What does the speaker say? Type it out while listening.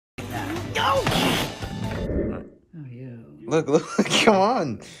Oh, yeah. Look, come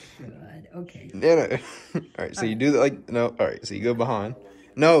on. God. Okay. Yeah. All right, so you do no. All right, so you go behind.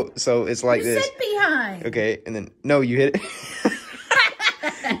 No, so it's like this. Sit behind. Okay, and then no, you hit it.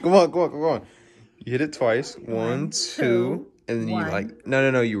 Come on. You hit it twice. One, two, and then you like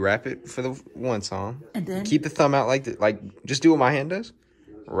no. You wrap it for the one song. And then keep the thumb out like just do what my hand does.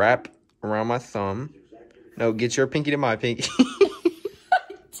 Wrap around my thumb. No, get your pinky to my pinky.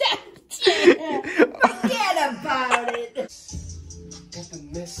 Forget about it. Got the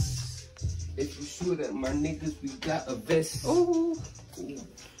mess. If you sure that my niggas, we got a vest. Ooh. Yeah.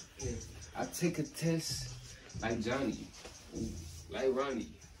 I take a test like Johnny. Ooh. Like Ronnie.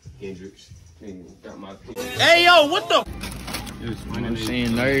 Hendrix. Nigga, got my Hey, yo, what the? I'm saying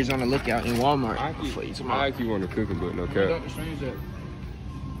nerds on the lookout in Walmart. I actually want to cook it, but no cap.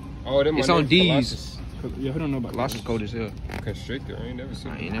 Oh, it's on D's. Yeah, who don't know about Colossus cold as hell. Constrictor, I ain't never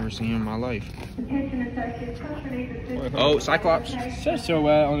seen him in my life. Oh, Cyclops. Shut your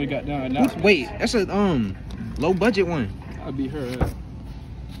ass only got down. Wait, that's a low budget one. I'll be her ass.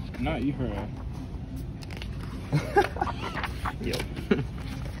 Not you her ass. Yo.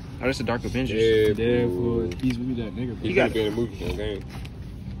 Oh, that's a Dark Avengers. Yeah, Deadpool. He's with that nigga, bro. He got to be in a movie for a game.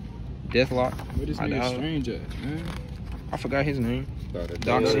 Deathlock. Where this nigga strange at, man? I forgot his name.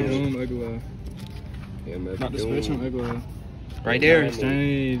 Doc Doom Ugly. Yeah, not the Spectrum Ugly. Right there.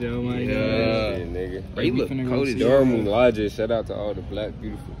 Strange, oh my god. Yeah, nigga. Bro, you look cold as Dormu Logic. Shout out to all the black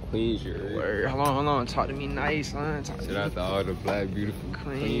beautiful queens here. Word. Hold on. Talk to me nice, son. Shout out to all the black beautiful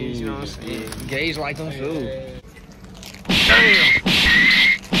queens. You know what I'm saying? Gays like them too. Damn.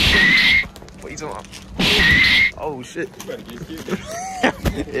 What you talking about? Oh shit. You better get killed.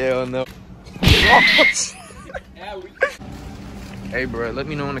 Hell no. Hey, bro, let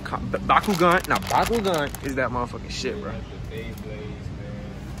me know in the Bakugan. Now, Bakugan is that motherfucking shit, bro.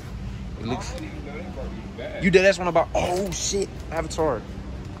 It looks. You did that's one about. Oh shit, Avatar.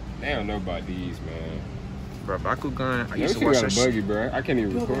 They don't know about these, man. Bro, Bakugan. I used to watch that shit. Buggy, bro. I can't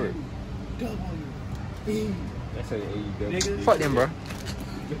even record. That's how AEW. Fuck them, bro.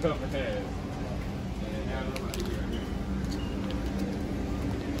 You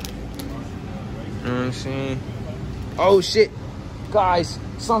know what I'm saying? Oh shit. Guys,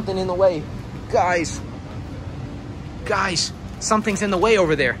 something in the way. Guys, something's in the way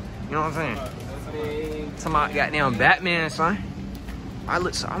over there. You know what I'm saying? Somebody goddamn Batman, son. I'm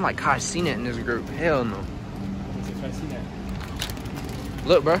like, God, I've seen it in this group. Hell no.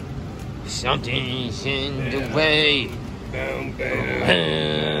 Look, bro. Something's in the way.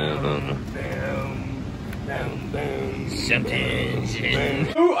 Something's in.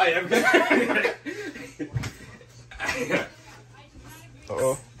 Oh, I am.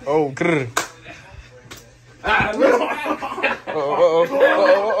 Oh, grr.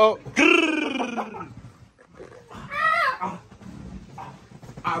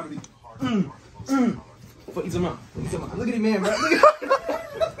 What you talking about? Look at him, man, bro. Look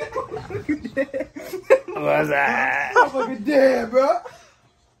at What's that? I'm fucking dead, bro.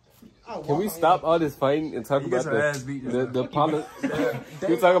 Can we stop all this fighting and talk about we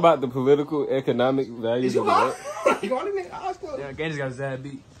talk about the political, economic values of the world? Yeah, Gaines got his ass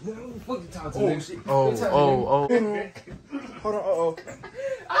beat. Oh. Hold on,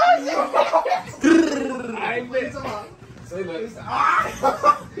 I ain't been. Say that.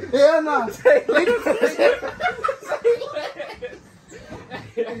 Hell no.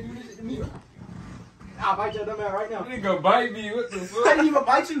 I'll bite your dumb ass right now. Nigga bite me, what the fuck? I didn't even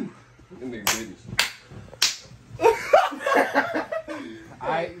bite you. That nigga did it.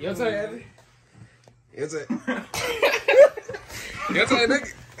 Alright, your turn, Anthony. Your turn. Your turn,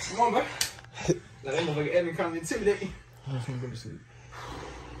 nigga. Come on, man. Now that motherfucker Evan come intimidate me.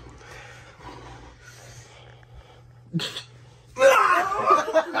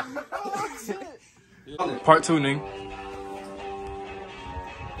 Part 2, Ning.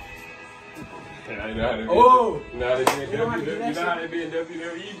 Oh! You know how they be in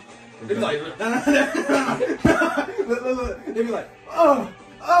WWE? They be like, look. They be like, oh.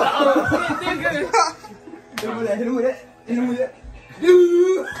 Hit him with that.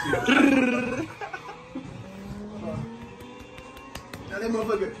 Now that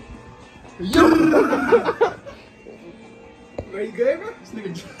motherfucker. Are you good, bro? This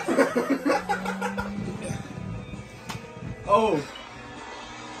nigga. Oh.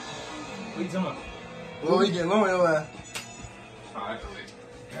 What you talking about? Oh, you getting low in your ass.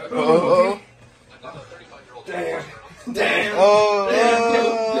 Oh. Damn.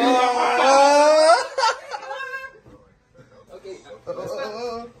 Okay.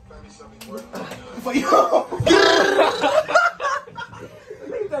 For you.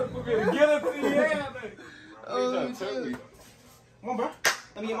 Oh, shit. Come on, bro.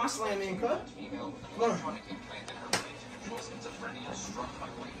 Let me get my slam in, cut. Come on.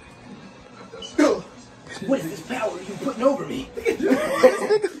 What is this power you putting over me?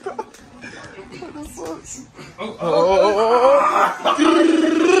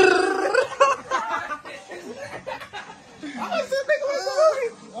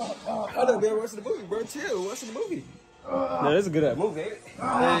 I done been watching the movie, bro. Chill, watching the movie. No, this is a good movie.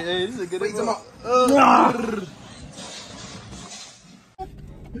 Hey, this is a good movie.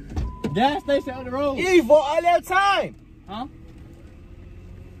 Gas station on the road. You for all that time. Huh?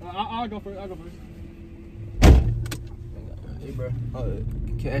 I'll go first. I'll go first. Hey, bro.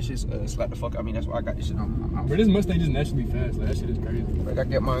 Cash is slap the fuck out of me. That's why I got this shit on my But this Mustang just naturally fast. Like, that shit is crazy. Like, I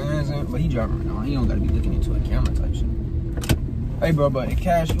get my hands in, but he driving right now. He don't gotta be looking into a camera type shit. Hey, bro, but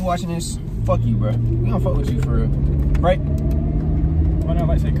Cash, you watching this? Fuck you, bro. We don't fuck with you for real. Right? Why not? I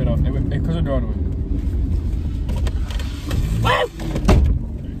might say cut off. Hey, close the door on the way.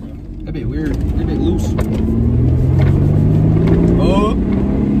 That bit weird. That bit loose. Oh.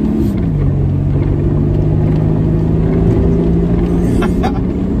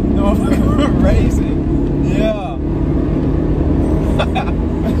 No, racing. Yeah.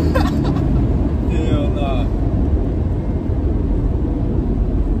 Hell nah.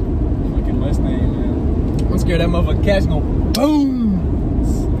 Fucking Mustang, man. I'm scared that motherfucker Cash gon' boom.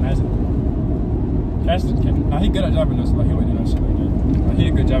 Imagine. Cash just can't. Nah, he good at driving this. Like, he wouldn't do that shit like that. Like, he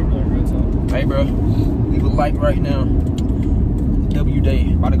a good driver, like, real time. Hey, bro. Leave a like right now. W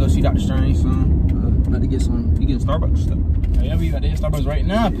Day. About to go see Dr. Strange soon. About to get some. You getting Starbucks stuff? Hey, yeah, we got there Starbucks right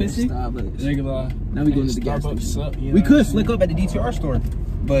now, Yeah, pissy. Starbucks. Regular. Now we going to the gas Starbucks station. up, yeah. We could slick up at the DTR store,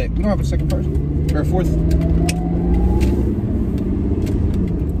 but we don't have a second person. Or a fourth.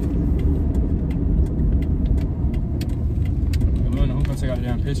 Come on, who's gonna take out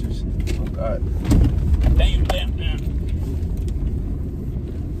damn pictures? Oh, God. Damn.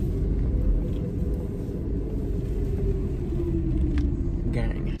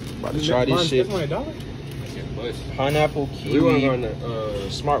 Gang. About to try this shit. That's $1. Pineapple, We kiwi, weren't going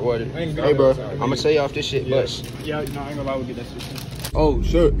to, smart water. I ain't Hey, going bro. outside. I'm going to say off this shit, Yeah. bus. Yeah, no, I ain't gonna lie, we'll get that shit. Oh,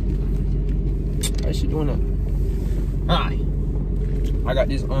 shit. That shit doing that. Hi. I got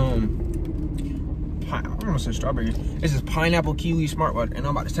this, I'm gonna say strawberry. This is pineapple kiwi smart water, and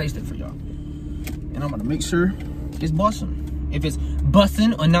I'm about to taste it for y'all. And I'm about to make sure it's bussin'. If it's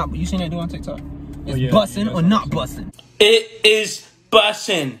bussin' or not, you seen that dude on TikTok? It's yeah, bussin' yeah, or not bussin'. It is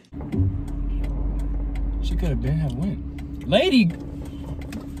bussin'. She could have been have win. Lady,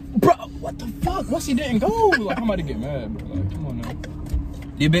 bro, what the fuck? Once he didn't go, like, I'm about to get mad, bro. Like, come on now.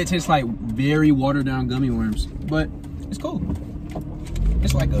 This bit tastes like very watered down gummy worms, but it's cool.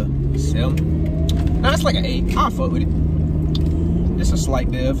 It's like a 7. No, it's like an 8. I'll fuck with it. It's a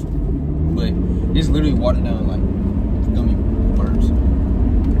slight dev, but it's literally watered down like gummy worms.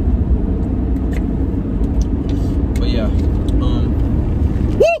 But yeah, woo!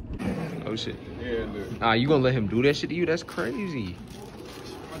 Oh shit. Yeah, look. Ah, you gonna let him do that shit to you? That's crazy.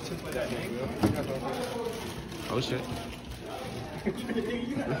 Oh shit.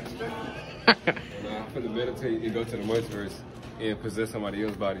 Nah, I'm finna meditate and go to the multiverse and possess somebody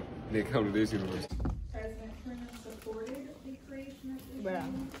else's body. And then come to this universe. President Clinton supported the creation of the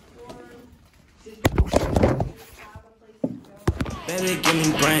Baby, give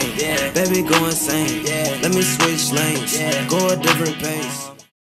me brain. Yeah. Baby, go insane. Yeah. Let me switch lanes. Yeah. Go a different pace.